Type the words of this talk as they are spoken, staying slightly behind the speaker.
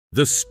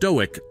The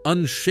stoic,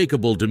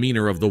 unshakable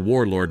demeanor of the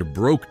warlord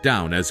broke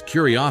down as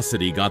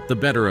curiosity got the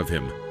better of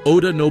him.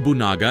 Oda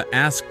Nobunaga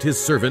asked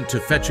his servant to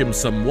fetch him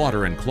some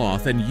water and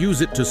cloth and use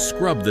it to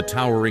scrub the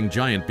towering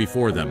giant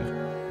before them.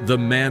 The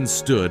man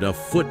stood a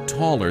foot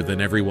taller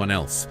than everyone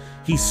else.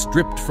 He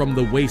stripped from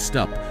the waist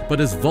up, but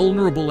as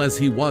vulnerable as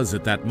he was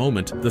at that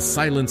moment, the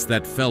silence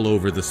that fell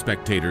over the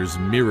spectators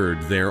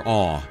mirrored their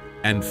awe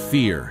and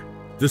fear.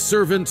 The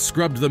servant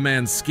scrubbed the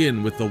man's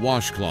skin with the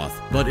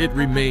washcloth, but it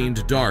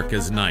remained dark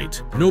as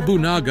night.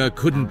 Nobunaga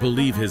couldn't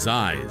believe his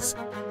eyes,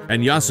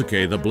 and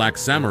Yasuke the Black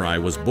Samurai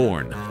was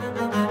born.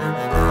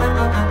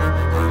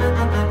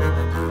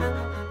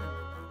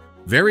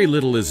 Very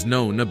little is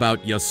known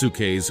about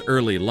Yasuke's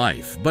early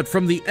life, but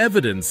from the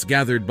evidence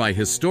gathered by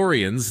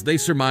historians, they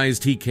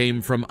surmised he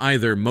came from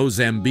either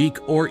Mozambique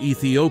or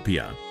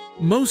Ethiopia.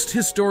 Most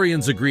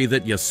historians agree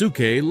that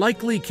Yasuke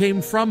likely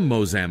came from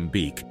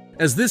Mozambique,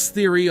 as this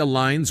theory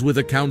aligns with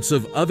accounts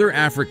of other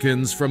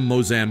Africans from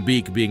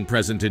Mozambique being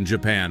present in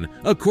Japan.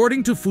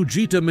 According to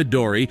Fujita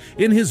Midori,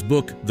 in his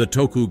book The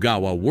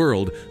Tokugawa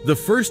World, the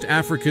first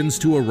Africans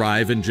to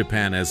arrive in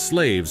Japan as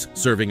slaves,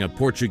 serving a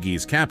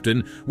Portuguese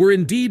captain, were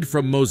indeed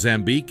from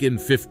Mozambique in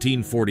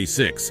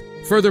 1546.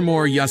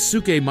 Furthermore,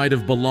 Yasuke might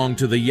have belonged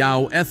to the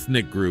Yao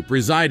ethnic group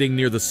residing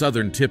near the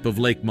southern tip of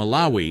Lake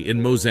Malawi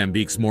in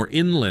Mozambique's more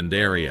inland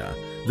area.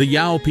 The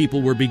Yao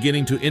people were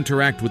beginning to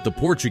interact with the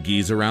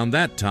Portuguese around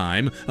that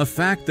time, a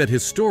fact that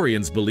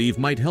historians believe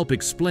might help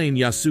explain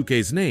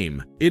Yasuke's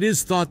name. It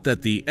is thought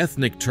that the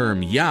ethnic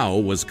term Yao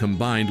was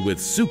combined with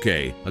suke,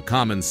 a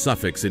common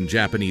suffix in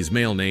Japanese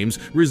male names,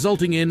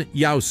 resulting in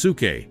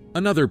Yaosuke.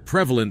 Another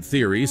prevalent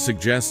theory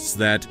suggests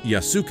that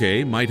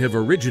Yasuke might have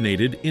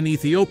originated in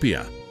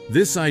Ethiopia.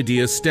 This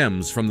idea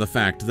stems from the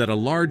fact that a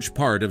large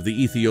part of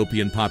the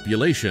Ethiopian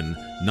population,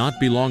 not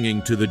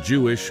belonging to the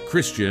Jewish,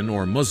 Christian,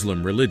 or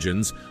Muslim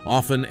religions,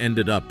 often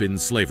ended up in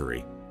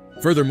slavery.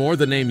 Furthermore,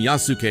 the name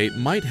Yasuke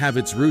might have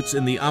its roots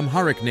in the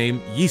Amharic name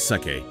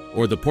Yisake,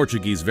 or the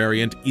Portuguese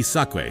variant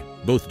Isakwe,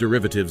 both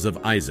derivatives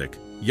of Isaac.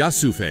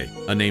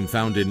 Yasufe, a name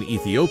found in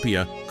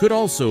Ethiopia, could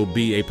also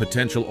be a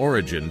potential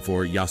origin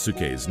for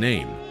Yasuke's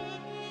name.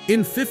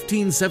 In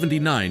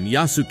 1579,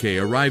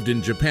 Yasuke arrived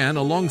in Japan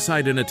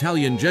alongside an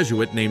Italian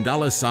Jesuit named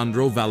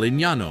Alessandro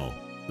Valignano.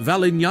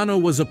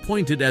 Valignano was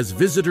appointed as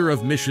visitor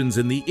of missions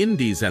in the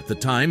Indies at the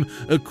time,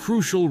 a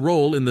crucial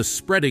role in the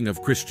spreading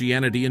of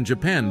Christianity in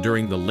Japan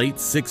during the late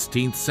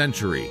 16th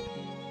century.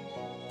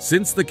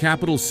 Since the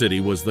capital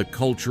city was the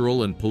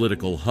cultural and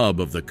political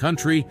hub of the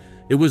country,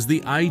 it was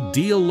the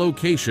ideal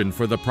location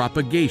for the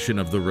propagation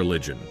of the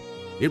religion.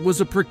 It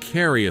was a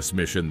precarious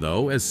mission,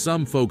 though, as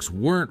some folks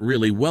weren't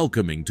really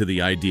welcoming to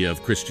the idea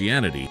of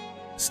Christianity.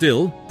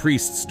 Still,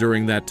 priests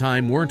during that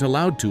time weren't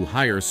allowed to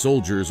hire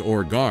soldiers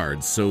or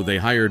guards, so they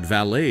hired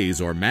valets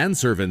or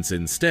manservants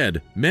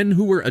instead, men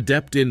who were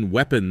adept in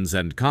weapons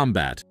and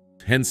combat.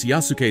 Hence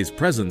Yasuke's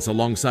presence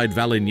alongside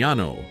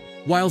Valignano.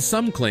 While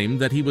some claim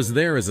that he was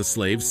there as a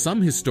slave, some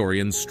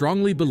historians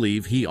strongly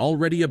believe he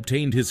already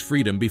obtained his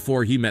freedom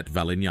before he met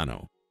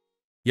Valignano.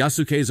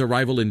 Yasuke's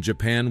arrival in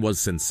Japan was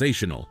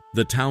sensational.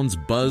 The towns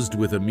buzzed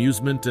with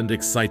amusement and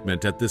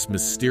excitement at this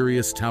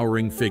mysterious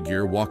towering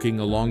figure walking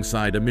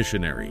alongside a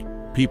missionary.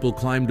 People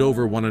climbed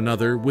over one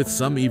another, with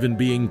some even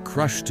being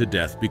crushed to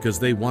death because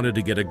they wanted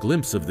to get a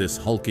glimpse of this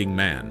hulking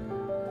man.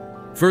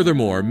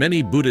 Furthermore,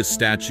 many Buddhist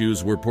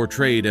statues were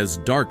portrayed as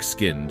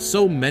dark-skinned,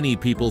 so many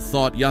people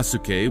thought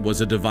Yasuke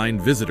was a divine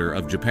visitor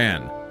of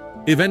Japan.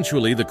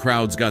 Eventually, the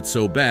crowds got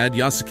so bad,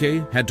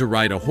 Yasuke had to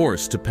ride a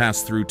horse to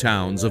pass through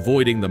towns,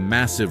 avoiding the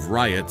massive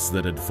riots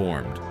that had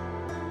formed.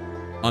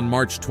 On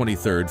March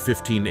 23,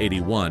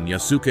 1581,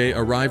 Yasuke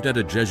arrived at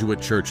a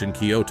Jesuit church in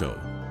Kyoto.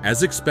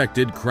 As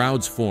expected,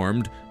 crowds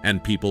formed,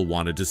 and people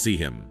wanted to see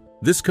him.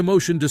 This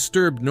commotion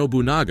disturbed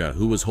Nobunaga,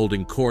 who was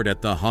holding court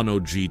at the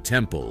Honnoji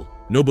Temple.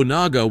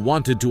 Nobunaga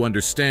wanted to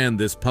understand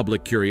this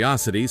public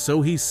curiosity,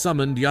 so he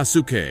summoned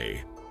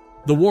Yasuke.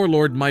 The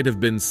warlord might have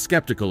been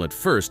skeptical at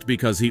first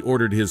because he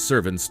ordered his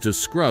servants to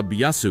scrub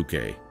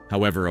Yasuke.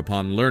 However,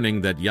 upon learning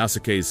that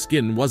Yasuke's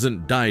skin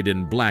wasn't dyed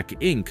in black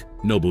ink,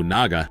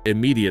 Nobunaga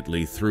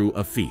immediately threw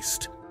a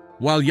feast.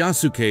 While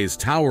Yasuke's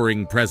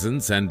towering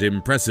presence and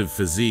impressive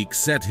physique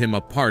set him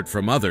apart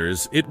from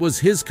others, it was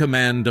his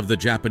command of the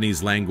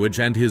Japanese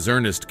language and his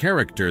earnest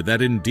character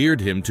that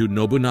endeared him to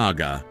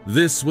Nobunaga.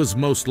 This was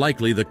most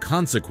likely the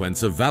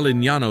consequence of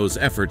Valignano's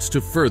efforts to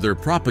further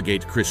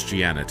propagate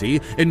Christianity,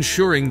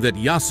 ensuring that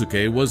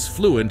Yasuke was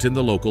fluent in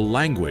the local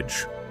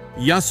language.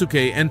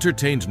 Yasuke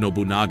entertained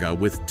Nobunaga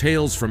with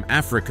tales from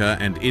Africa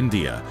and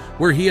India,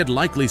 where he had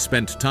likely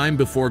spent time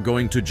before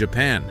going to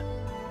Japan.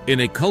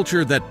 In a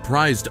culture that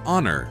prized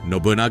honor,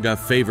 Nobunaga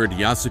favored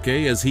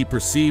Yasuke as he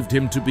perceived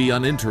him to be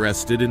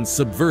uninterested in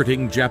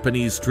subverting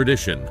Japanese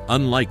tradition,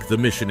 unlike the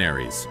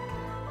missionaries.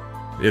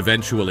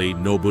 Eventually,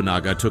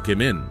 Nobunaga took him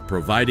in,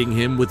 providing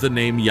him with the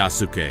name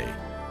Yasuke.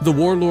 The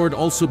warlord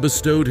also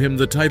bestowed him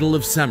the title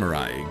of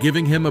samurai,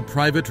 giving him a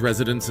private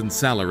residence and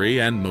salary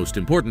and, most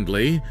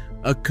importantly,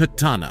 a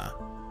katana.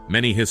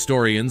 Many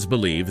historians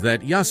believe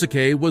that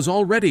Yasuke was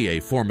already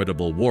a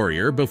formidable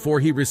warrior before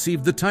he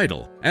received the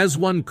title, as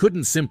one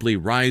couldn't simply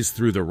rise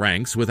through the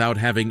ranks without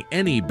having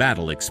any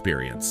battle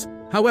experience.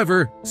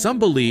 However, some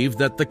believe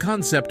that the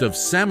concept of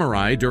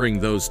samurai during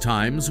those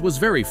times was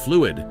very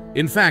fluid.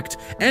 In fact,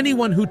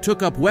 anyone who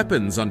took up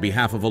weapons on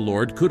behalf of a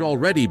lord could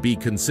already be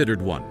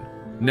considered one.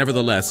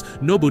 Nevertheless,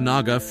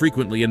 Nobunaga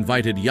frequently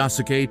invited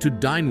Yasuke to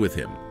dine with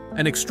him,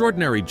 an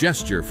extraordinary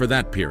gesture for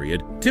that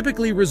period,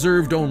 typically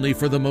reserved only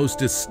for the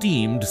most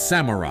esteemed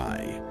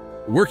samurai.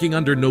 Working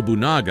under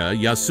Nobunaga,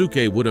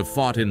 Yasuke would have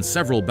fought in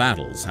several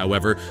battles.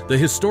 However, the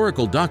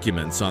historical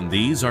documents on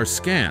these are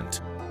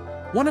scant.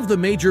 One of the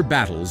major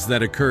battles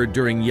that occurred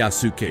during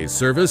Yasuke's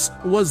service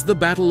was the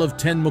Battle of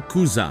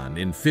Tenmokuzan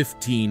in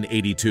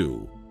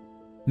 1582.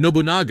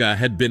 Nobunaga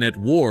had been at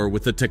war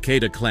with the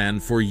Takeda clan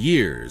for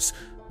years.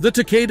 The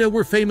Takeda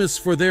were famous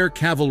for their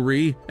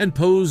cavalry and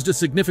posed a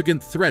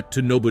significant threat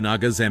to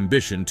Nobunaga's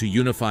ambition to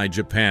unify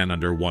Japan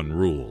under one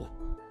rule.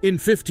 In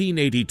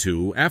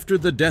 1582, after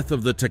the death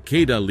of the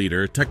Takeda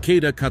leader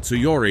Takeda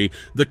Katsuyori,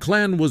 the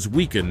clan was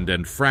weakened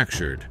and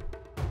fractured.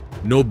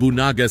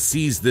 Nobunaga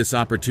seized this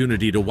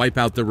opportunity to wipe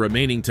out the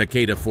remaining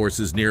Takeda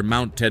forces near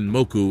Mount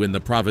Tenmoku in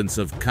the province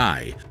of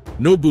Kai.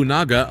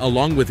 Nobunaga,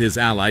 along with his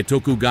ally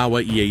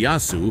Tokugawa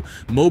Ieyasu,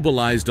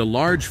 mobilized a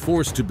large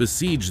force to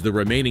besiege the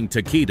remaining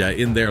Takeda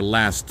in their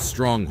last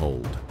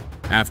stronghold.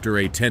 After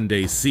a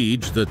 10-day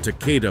siege, the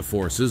Takeda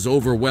forces,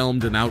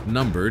 overwhelmed and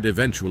outnumbered,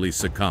 eventually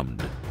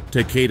succumbed.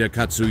 Takeda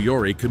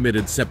Katsuyori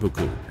committed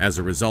seppuku, as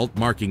a result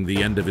marking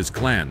the end of his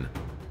clan.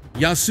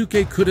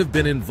 Yasuke could have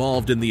been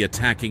involved in the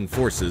attacking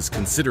forces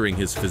considering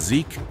his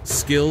physique,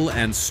 skill,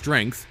 and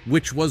strength,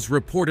 which was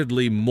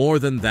reportedly more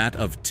than that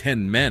of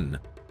 10 men.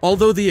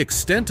 Although the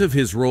extent of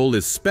his role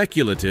is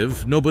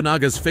speculative,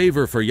 Nobunaga's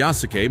favor for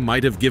Yasuke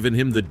might have given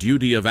him the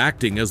duty of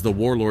acting as the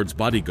warlord's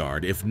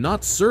bodyguard, if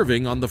not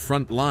serving on the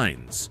front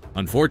lines.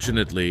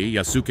 Unfortunately,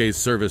 Yasuke's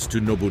service to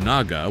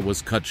Nobunaga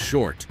was cut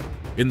short.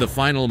 In the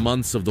final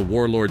months of the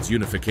warlord's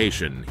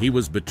unification, he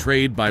was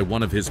betrayed by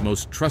one of his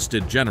most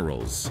trusted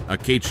generals,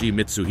 Akechi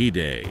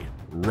Mitsuhide,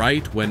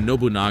 right when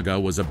Nobunaga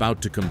was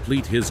about to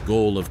complete his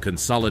goal of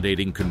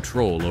consolidating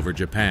control over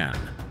Japan.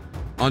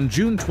 On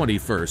June 21,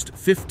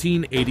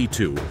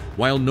 1582,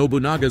 while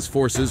Nobunaga's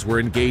forces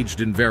were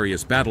engaged in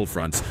various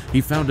battlefronts,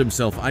 he found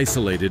himself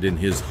isolated in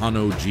his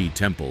Honnoji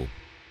temple.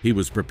 He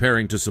was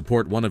preparing to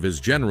support one of his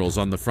generals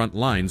on the front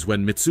lines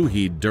when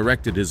Mitsuhide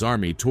directed his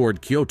army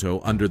toward Kyoto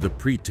under the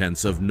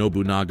pretense of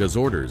Nobunaga's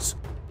orders.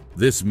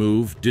 This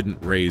move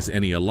didn't raise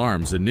any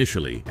alarms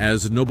initially,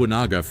 as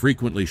Nobunaga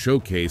frequently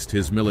showcased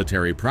his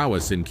military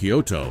prowess in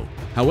Kyoto.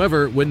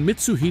 However, when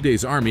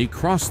Mitsuhide's army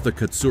crossed the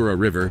Katsura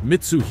River,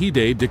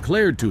 Mitsuhide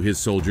declared to his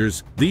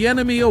soldiers, "The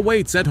enemy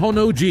awaits at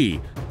Honnoji."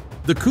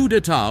 The coup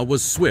d'etat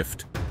was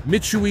swift.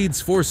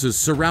 Mitsuhide's forces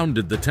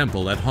surrounded the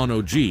temple at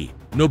Honnoji.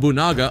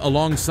 Nobunaga,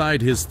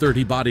 alongside his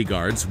 30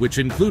 bodyguards, which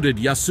included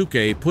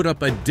Yasuke, put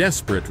up a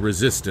desperate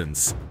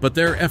resistance, but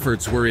their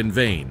efforts were in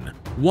vain.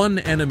 One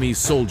enemy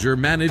soldier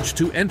managed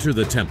to enter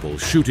the temple,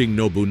 shooting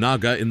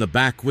Nobunaga in the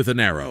back with an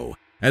arrow.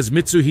 As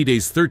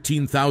Mitsuhide's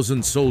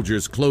 13,000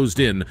 soldiers closed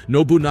in,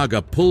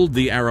 Nobunaga pulled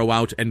the arrow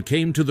out and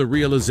came to the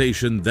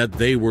realization that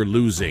they were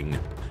losing.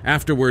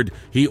 Afterward,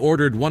 he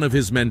ordered one of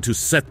his men to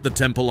set the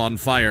temple on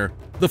fire.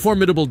 The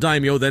formidable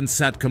daimyo then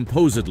sat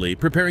composedly,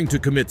 preparing to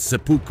commit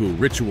seppuku,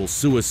 ritual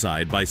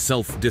suicide, by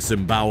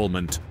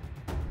self-disembowelment.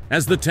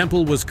 As the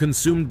temple was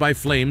consumed by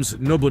flames,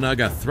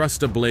 Nobunaga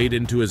thrust a blade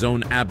into his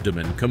own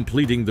abdomen,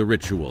 completing the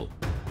ritual.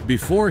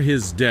 Before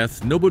his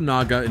death,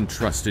 Nobunaga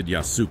entrusted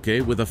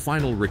Yasuke with a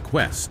final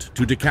request: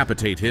 to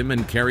decapitate him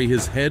and carry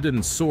his head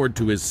and sword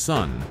to his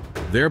son,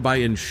 thereby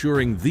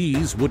ensuring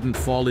these wouldn't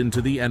fall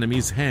into the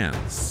enemy's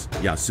hands.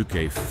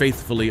 Yasuke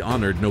faithfully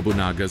honored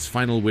Nobunaga's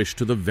final wish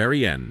to the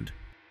very end.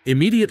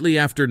 Immediately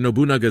after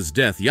Nobunaga's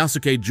death,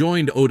 Yasuke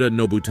joined Oda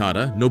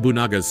Nobutada,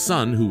 Nobunaga's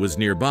son, who was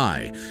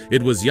nearby.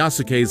 It was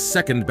Yasuke's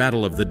second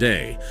battle of the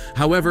day.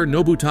 However,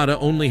 Nobutada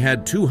only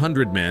had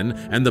 200 men,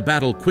 and the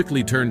battle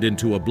quickly turned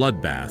into a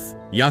bloodbath.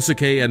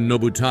 Yasuke and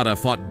Nobutada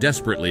fought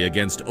desperately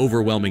against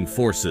overwhelming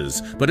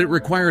forces, but it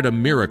required a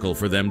miracle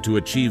for them to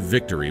achieve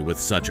victory with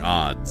such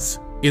odds.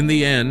 In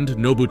the end,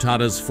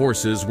 Nobutada's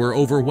forces were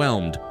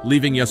overwhelmed,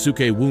 leaving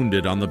Yasuke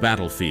wounded on the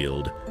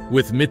battlefield.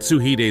 With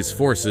Mitsuhide's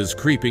forces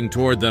creeping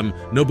toward them,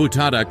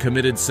 Nobutada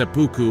committed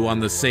seppuku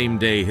on the same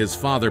day his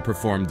father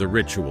performed the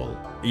ritual.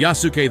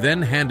 Yasuke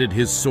then handed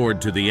his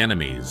sword to the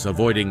enemies,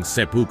 avoiding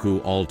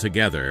seppuku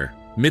altogether.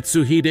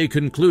 Mitsuhide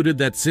concluded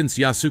that since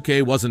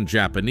Yasuke wasn't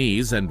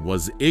Japanese and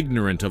was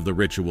ignorant of the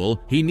ritual,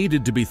 he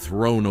needed to be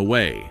thrown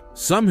away.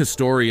 Some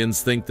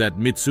historians think that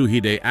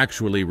Mitsuhide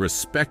actually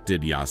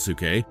respected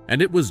Yasuke,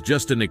 and it was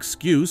just an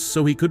excuse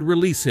so he could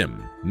release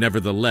him.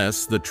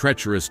 Nevertheless, the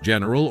treacherous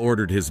general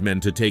ordered his men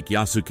to take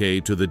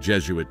Yasuke to the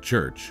Jesuit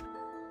church.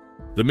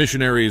 The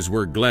missionaries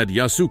were glad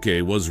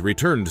Yasuke was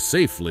returned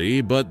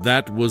safely, but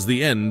that was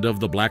the end of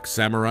the Black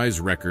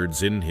Samurai's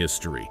records in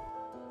history.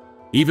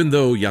 Even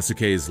though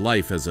Yasuke's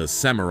life as a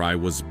samurai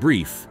was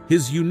brief,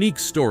 his unique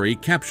story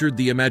captured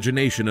the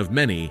imagination of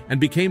many and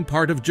became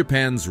part of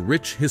Japan's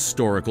rich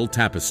historical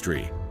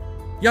tapestry.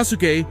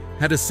 Yasuke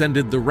had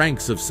ascended the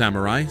ranks of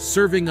samurai,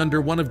 serving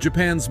under one of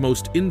Japan's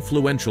most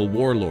influential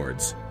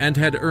warlords, and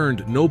had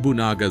earned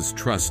Nobunaga's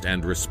trust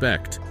and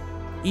respect.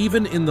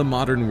 Even in the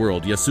modern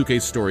world,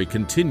 Yasuke's story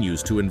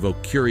continues to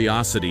invoke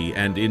curiosity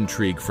and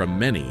intrigue from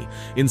many,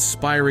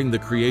 inspiring the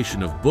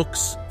creation of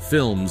books,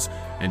 films,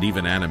 and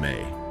even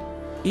anime.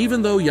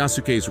 Even though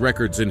Yasuke's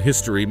records in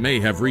history may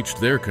have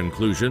reached their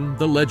conclusion,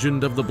 the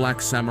legend of the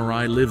Black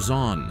Samurai lives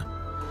on.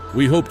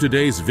 We hope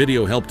today's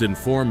video helped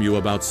inform you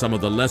about some of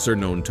the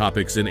lesser-known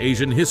topics in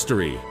Asian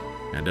history.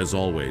 And as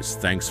always,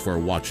 thanks for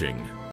watching.